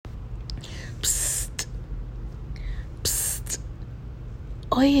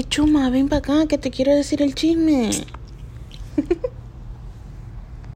Oye, Chuma, ven para acá que te quiero decir el chisme.